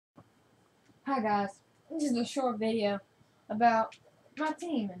Hi guys, this is a short video about my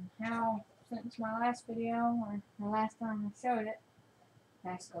team and how since my last video or the last time I showed it,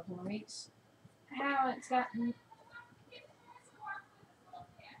 last couple of weeks, how it's gotten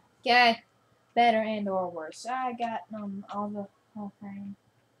better and or worse. I got all the whole thing,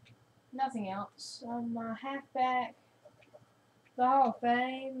 nothing else. My halfback, the Hall of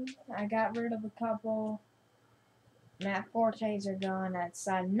Fame. I got rid of a couple. Matt Fortes are gone. I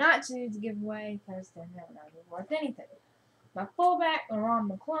decided not to give away because they're not really worth anything. My fullback,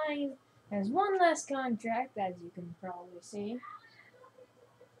 Ron McClain, has one less contract, as you can probably see.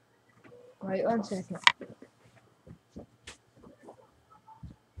 Wait 1 second.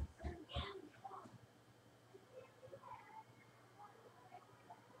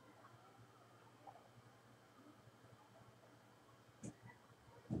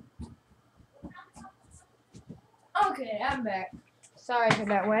 Okay, I'm back. Sorry for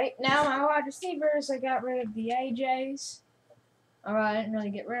that wait. Now my wide receivers, I got rid of the AJs. Alright, I didn't really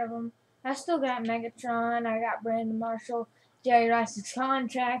get rid of them. I still got Megatron. I got Brandon Marshall. Jerry Rice's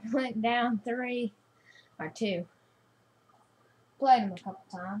contract went down 3 or 2. Played him a couple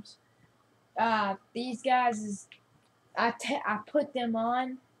times. These guys I put them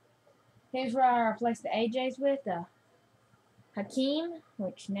on. Here's where I replaced the AJs with Hakeem,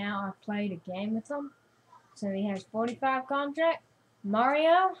 which now I've played a game with him. So he has 45 contract.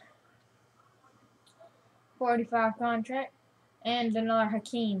 Mario, 45 contract. And another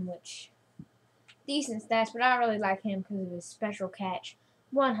Hakeem, which decent stats, but I really like him because of his special catch.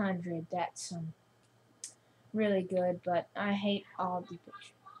 100, that's really good, but I hate all the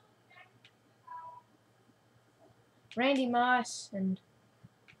pictures. Randy Moss and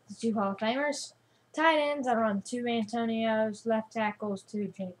the 2 Hall of Famers. Tight ends, I run 2 Antonios. Left tackles,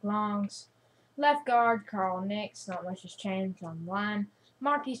 2 Jake Longs. Left guard, Carl Nix. Not much has changed on the line.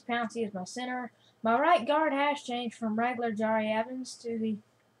 Marquise Pouncey is my center. My right guard has changed from regular Jari Evans to the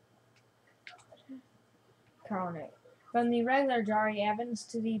Carl Nix. From the regular Jari Evans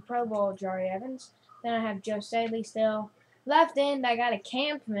to the Pro Bowl Jari Evans. Then I have Joe Staley still. Left end, I got a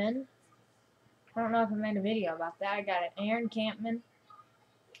Campman. I don't know if I made a video about that. I got an Aaron Campman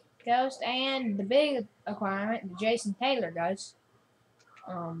ghost and the big acquirement, the Jason Taylor ghost.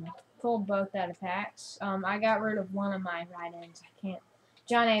 Pulled both out of packs. I got rid of one of my right ends. I can't.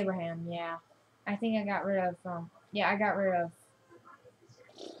 John Abraham, yeah. I think I got rid of, I got rid of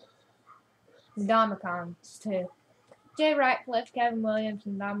Domicons too. Jay Ratcliffe, Kevin Williams,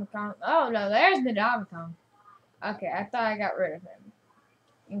 and Domicon. Oh no, there's the Domicon. Okay, I thought I got rid of him.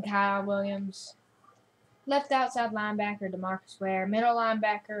 And Kyle Williams. Left outside linebacker, DeMarcus Ware. Middle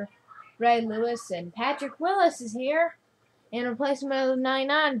linebacker, Ray Lewis. And Patrick Willis is here in replacement of the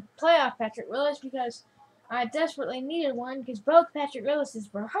 99 playoff Patrick Willis because I desperately needed one because both Patrick Willises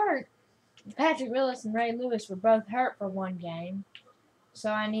were hurt. Patrick Willis and Ray Lewis were both hurt for one game.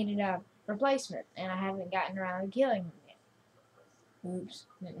 So I needed a replacement, and I haven't gotten around to killing him yet. Oops,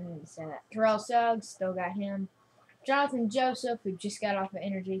 didn't mean to say that. Terrell Suggs, still got him. Jonathan Joseph, who just got off of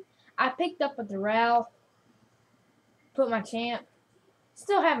energy. I picked up a Darrell, put my champ.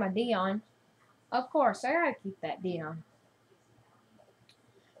 Still have my Dion. Of course, I gotta keep that Dion.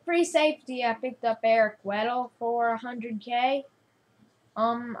 Free safety, I picked up Eric Weddle for 100K.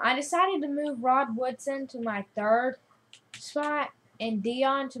 I decided to move Rod Woodson to my 3rd spot and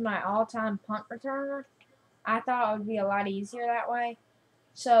Dion to my all-time punt returner. I thought it would be a lot easier that way.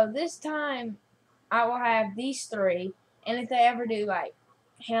 So this time, I will have these 3, and if they ever do like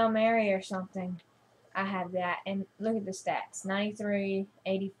Hail Mary or something, I have that. And look at the stats: 93,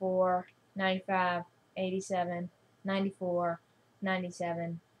 84, 95, 87, 94,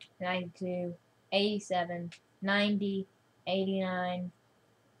 97, 92, 87, 90, 89,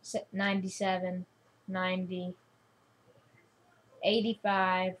 97, 90,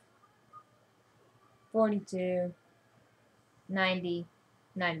 85, 42, 90,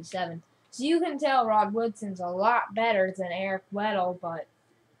 97. So you can tell Rod Woodson's a lot better than Eric Weddle, but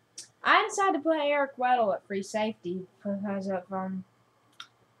I decided to put Eric Weddle at free safety because of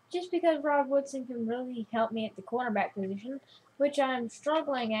just because Rod Woodson can really help me at the cornerback position, which I'm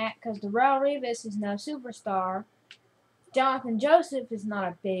struggling at because Darrelle Revis is no superstar. Jonathan Joseph is not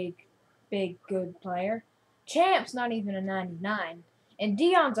a big, good player. Champ's not even a 99. And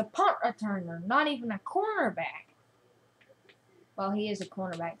Dion's a punt returner, not even a cornerback. Well, he is a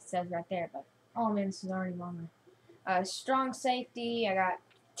cornerback, it says right there, but Allman's is already on there. Strong safety, I got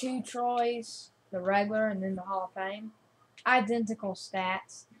 2 Troys, the regular and then the Hall of Fame. Identical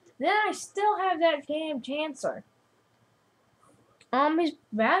stats. Then I still have that damn Chancellor. His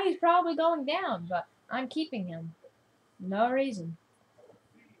value's probably going down, but I'm keeping him. No reason.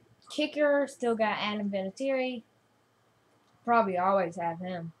 Kicker, still got Adam Vinatieri. Probably always have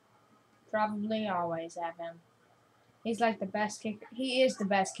him. Probably always have him. He's like the best kicker. He is the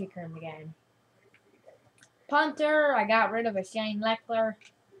best kicker in the game. Punter, I got rid of a Shane Leckler.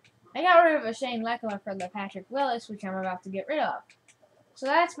 I got rid of a Shane Leckler for the Patrick Willis, which I'm about to get rid of. So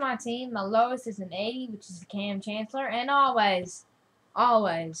that's my team. My lowest is an 80, which is the Cam Chancellor. And always,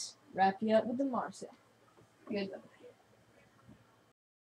 wrap you up with the Marcel. Good luck.